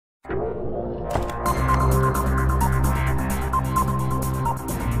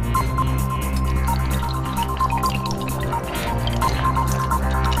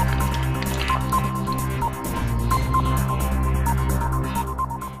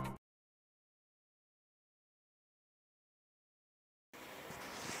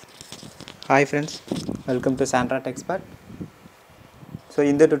Hi friends, welcome to SANTRA TECHSPOT. So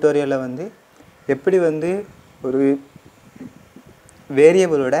இந்த tutorial வந்து எப்படி வந்து ஒரு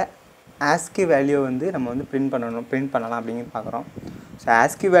variable ஓட ASCII value வந்து நம்ம வந்து print பண்ணலாம் அப்படிங்கிறது பார்க்குறோம். ஸோ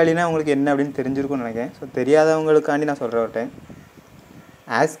ASCII வேல்யூனா உங்களுக்கு என்ன அப்படின்னு தெரிஞ்சிருக்கும்னு நினைக்கிறேன். ஸோ தெரியாதவங்களுக்காண்டி நான் சொல்கிற ஒரு டைம்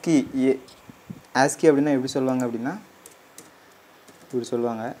ASCII அப்படின்னா எப்படி சொல்லுவாங்க அப்படின்னா இப்படி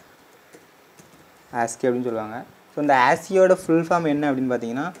சொல்லுவாங்க ASCII அப்படின்னு சொல்லுவாங்க. ஸோ இந்த ASCIIயோட ஃபுல் ஃபார்ம் என்ன அப்படின்னு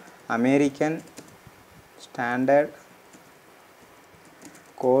பார்த்தீங்கன்னா American Standard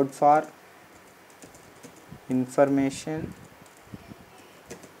Code for Information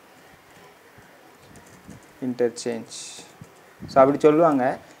Interchange. So அப்படி சொல்லுவாங்க.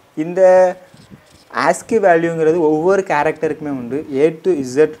 இந்த ASCII வேல்யூங்கிறது ஒவ்வொரு கேரக்டருக்குமே உண்டு. A to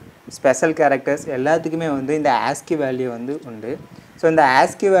Z special characters எல்லாத்துக்குமே வந்து இந்த ASCII வேல்யூ வந்து உண்டு. ஸோ இந்த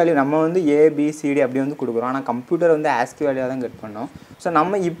ASCII வேல்யூ நம்ம வந்து ABCD அப்படி வந்து கொடுக்குறோம். ஆனால் கம்ப்யூட்டர் வந்து ASCII வேல்யூ தான் கட் பண்ணோம். ஸோ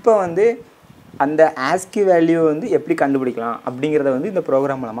நம்ம இப்போ வந்து அந்த ASCII வேல்யூ வந்து எப்படி கண்டுபிடிக்கலாம் அப்படிங்கிறத வந்து இந்த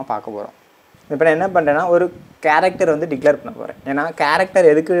ப்ரோக்ராம் மூலமாக பார்க்க போகிறோம். இப்போ நான் என்ன பண்ணுறேன்னா ஒரு கேரக்டர் வந்து டிக்ளேர் பண்ண போகிறேன். ஏன்னா கேரக்டர்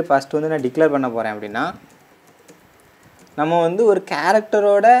எதுக்கு ஃபஸ்ட்டு வந்து நான் டிக்ளேர் பண்ண போகிறேன் அப்படின்னா நம்ம வந்து ஒரு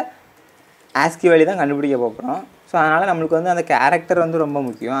கேரக்டரோட ASCII வேல்யூ தான் கண்டுபிடிக்க போகிறோம். ஸோ அதனால் நம்மளுக்கு வந்து அந்த கேரக்டர் வந்து ரொம்ப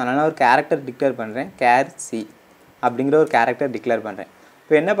முக்கியம். அதனால் நான் ஒரு கேரக்டர் டிக்ளேர் பண்ணுறேன். C அப்படிங்கிற ஒரு கேரக்டர் டிக்ளேர் பண்ணுறேன்.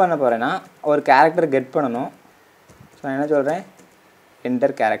 இப்போ என்ன பண்ண போகிறேன்னா ஒரு கேரக்டர் கெட் பண்ணணும். ஸோ நான் என்ன சொல்கிறேன்,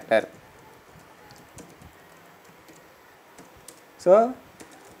 என்டர் கேரக்டர். ஸோ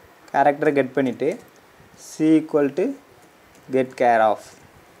கேரக்டரை கெட் பண்ணிவிட்டு C = get care of.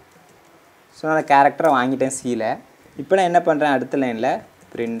 So நான் அந்த கேரக்டரை வாங்கிட்டேன் Cயில். இப்போ நான் என்ன பண்ணுறேன், அடுத்த லைனில்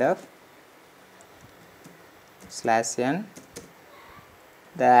printf /n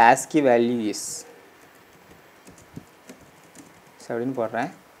the ASCII value is அப்படின்னு போடுறேன்.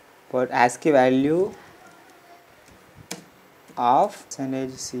 Boat ASCII value of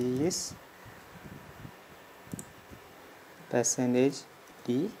 %C is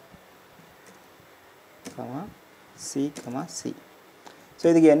 %D, C. So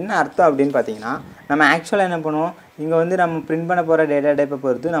இதுக்கு என்ன அர்த்தம் அப்படின்னு பார்த்தீங்கன்னா நம்ம ஆக்சுவலாக என்ன பண்ணுவோம், இங்கே வந்து நம்ம பிரிண்ட் பண்ண போகிற டேட்டா டைப்பை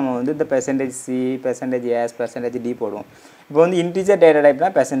பொறுத்து நம்ம வந்து இந்த %C, %S, %D போடுவோம். இப்போ வந்து இன்டிஜர் டேட்டா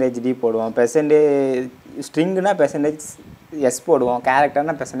டைப்னா %D போடுவோம், ஸ்ட்ரிங்குனா %S போடுவோம்,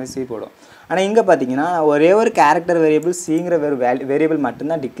 கேரக்டர்னா %C போடுவோம். ஆனால் இங்கே பார்த்தீங்கன்னா ஒரே ஒரு கேரக்டர் வேரியபிள் Cங்கிற வேரியபிள்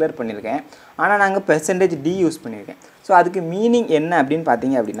மட்டும்தான் டிக்ளேர் பண்ணியிருக்கேன். ஆனால் நாங்கள் %D யூஸ் பண்ணியிருக்கேன். ஸோ அதுக்கு மீனிங் என்ன அப்படின்னு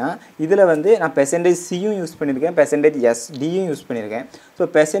பார்த்தீங்க அப்படின்னா இதில் வந்து நான் %Cயும் யூஸ் பண்ணியிருக்கேன், %SDயும் யூஸ் பண்ணியிருக்கேன். ஸோ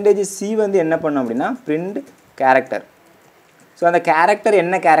 %C வந்து என்ன பண்ணோம் அப்படின்னா பிரிண்ட் கேரக்டர். ஸோ அந்த கேரக்டர்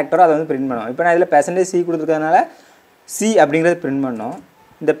என்ன கேரக்டரோ அதை வந்து பிரிண்ட் பண்ணுவோம். இப்போ நான் இதில் %C கொடுத்துருக்கறதுனால C அப்படிங்கிறது பிரிண்ட் பண்ணோம்.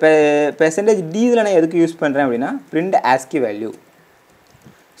 இந்த %D இதில் நான் எதுக்கு யூஸ் பண்ணுறேன் அப்படின்னா பிரிண்ட் ASCII வேல்யூ.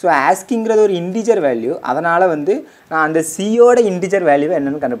 ஸோ ASCIIங்கிறது ஒரு இன்டிஜர் வேல்யூ. அதனால் வந்து நான் அந்த Cயோட இன்டிஜர் வேல்யூவை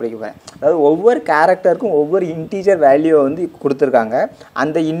என்னென்னு கண்டுபிடிக்க போகிறேன். அதாவது ஒவ்வொரு கேரக்டருக்கும் ஒவ்வொரு இன்டிஜர் வேல்யூவை வந்து கொடுத்துருக்காங்க.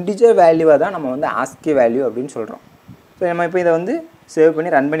 அந்த இன்டிஜர் வேல்யூவை தான் நம்ம வந்து ASCII வேல்யூ அப்படின்னு சொல்கிறோம். ஸோ நம்ம இப்போ இதை வந்து சேவ்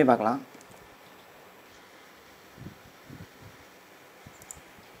பண்ணி ரன் பண்ணி பார்க்கலாம்.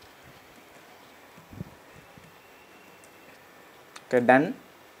 Okay, ton.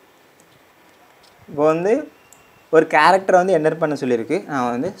 இப்போ வந்து ஒரு கேரக்டரை வந்து என்டர் பண்ண சொல்லியிருக்கு. நான்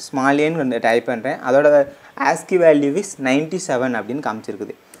வந்து ஸ்மால் டைப் பண்ணுறேன். அதோட ASCII வேல்யூ இஸ் 97 அப்படின்னு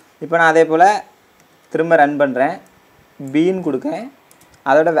காமிச்சிருக்குது. இப்போ நான் அதே போல் திரும்ப ரன் பண்ணுறேன், பின்னு கொடுக்கேன்.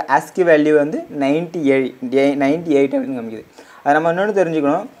 அதோட ASCII வேல்யூ வந்து 98 அப்படின்னு காமிக்குது. அதை நம்ம இன்னொன்று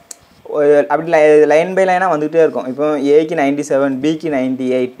தெரிஞ்சுக்கணும், அப்படி லைன் பை லைனாக வந்துகிட்டே இருக்கும். இப்போ ஏக்கு 97, பிக்கு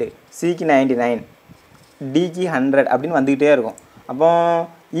 98, சிக்கு 99, டிக்கு 100 அப்படின்னு வந்துக்கிட்டே இருக்கும். அப்போ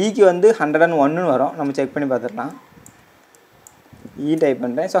ஈக்கு வந்து 101ன்னு வரும். நம்ம செக் பண்ணி பார்த்துடலாம். டைப்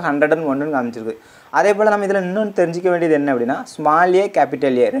பண்ணுறேன். ஸோ 101ன்னு காமிச்சிருக்கு. அதே போல் நம்ம இதில் இன்னொன்று தெரிஞ்சிக்க வேண்டியது என்ன அப்படின்னா ஸ்மால் A,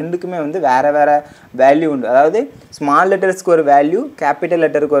 கேபிட்டல் A ரெண்டுக்குமே வந்து வேறு வேல்யூ உண்டு. அதாவது ஸ்மால் லெட்டர்ஸ்க்கு ஒரு வேல்யூ, கேபிட்டல்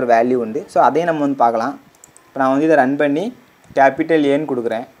லெட்டருக்கு ஒரு வேல்யூ உண்டு. ஸோ அதையும் நம்ம வந்து பார்க்கலாம். இப்போ நான் வந்து இதை ரன் பண்ணி கேபிட்டல் ஏன்னு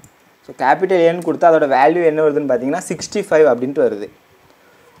கொடுக்குறேன். ஸோ கேபிட்டல் ஏன்னு கொடுத்தா அதோட வேல்யூ என்ன வருதுன்னு பார்த்தீங்கன்னா 65 அப்படின்ட்டு வருது.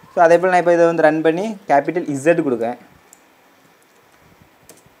 ஸோ அதே போல் நான் இப்போ இதை வந்து ரன் பண்ணி கேபிட்டல் Z கொடுக்குறேன்.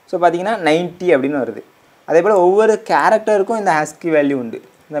 ஸோ பார்த்தீங்கன்னா 90 அப்படின்னு வருது. அதே போல் ஒவ்வொரு கேரக்டருக்கும் இந்த ASCII வேல்யூ உண்டு.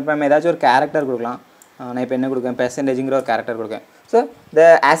 இப்போ நம்ம ஏதாச்சும் ஒரு கேரக்டர் கொடுக்கலாம். நான் இப்போ என்ன கொடுக்கேன், %ங்கிற ஒரு character கொடுக்கேன். So the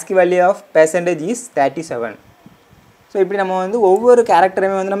ASCII value of % is 37. So இப்படி நம்ம வந்து ஒவ்வொரு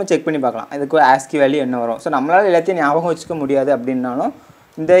கேரக்டரையுமே வந்து நம்ம செக் பண்ணி பார்க்கலாம், இதுக்கு ASCII வேல்யூ என்ன வரும். ஸோ நம்மளால் எல்லாத்தையும் ஞாபகம் வச்சுக்க முடியாது அப்படின்னாலும்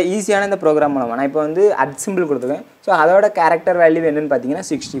இந்த ஈஸியான இந்த ப்ரோக்ராம் மூலமாக நான் இப்போ வந்து சிம்பிள் கொடுத்துருக்கேன். ஸோ அதோட கேரக்டர் வேல்யூ என்னென்னு பார்த்தீங்கன்னா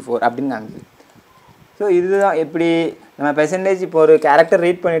 64 அப்படின்னு காமிக்குது. ஸோ இதுதான் எப்படி நம்ம இப்போ ஒரு கேரக்டர்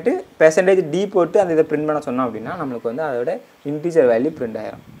ரீட் பண்ணிவிட்டு %D போட்டு அந்த இதை பிரிண்ட் பண்ண சொன்னோம் அப்படின்னா நம்மளுக்கு வந்து அதோட இன்டிஜர் வேல்யூ பிரிண்ட்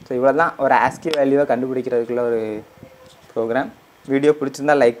ஆகிடும். ஸோ இவ்வளோ தான் ஒரு ASCII வேல்யூவை கண்டுபிடிக்கிறதுக்குள்ள ஒரு ப்ரோக்ராம். வீடியோ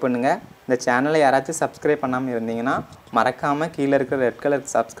பிடிச்சிருந்தால் லைக் பண்ணுங்கள். இந்த சேனலை யாராச்சும் சப்ஸ்கிரைப் பண்ணாமல் இருந்தீங்கன்னா மறக்காமல் கீழே இருக்கிற ரெட் கலர்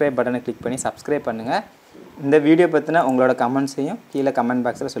சப்ஸ்கிரைப் பட்டனை கிளிக் பண்ணி சப்ஸ்கிரைப் பண்ணுங்கள். இந்த வீடியோ பற்றின உங்களோட கமெண்ட்ஸையும் கீழே கமெண்ட்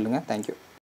பாக்ஸில் சொல்லுங்கள். தேங்க்யூ.